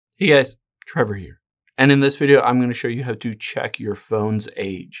Hey guys, Trevor here. And in this video, I'm going to show you how to check your phone's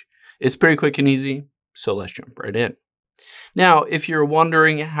age. It's pretty quick and easy, so let's jump right in. Now, if you're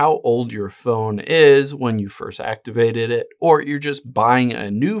wondering how old your phone is when you first activated it, or you're just buying a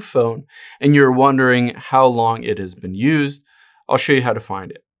new phone and you're wondering how long it has been used, I'll show you how to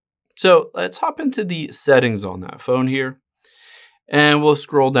find it. So let's hop into the settings on that phone here, and we'll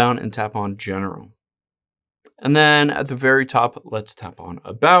scroll down and tap on General. And then at the very top, let's tap on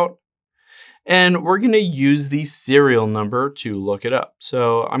About. And we're going to use the serial number to look it up.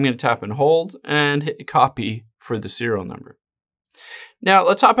 So I'm going to tap and hold and hit copy for the serial number. Now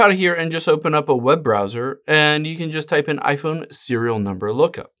let's hop out of here and just open up a web browser, and you can just type in iPhone serial number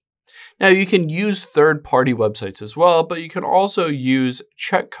lookup. Now you can use third-party websites as well, but you can also use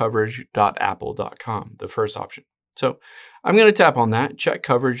checkcoverage.apple.com, the first option. So I'm going to tap on that,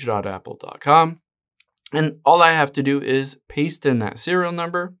 checkcoverage.apple.com. And all I have to do is paste in that serial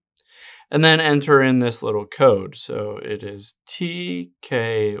number and then enter in this little code. So it is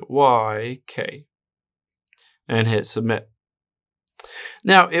TKYK and hit submit.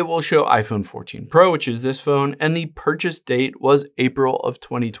 Now it will show iPhone 14 Pro, which is this phone, and the purchase date was April of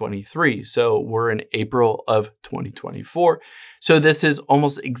 2023. So we're in April of 2024. So this is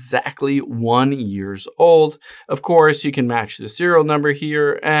almost exactly 1 year old. Of course, you can match the serial number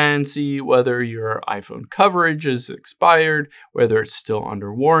here and see whether your iPhone coverage is expired, whether it's still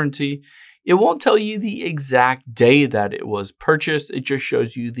under warranty. It won't tell you the exact day that it was purchased. It just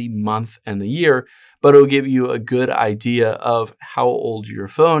shows you the month and the year, but it'll give you a good idea of how old your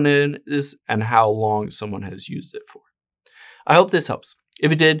phone is and how long someone has used it for. I hope this helps.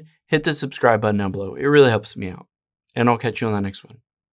 If it did, hit the subscribe button down below. It really helps me out. And I'll catch you on the next one.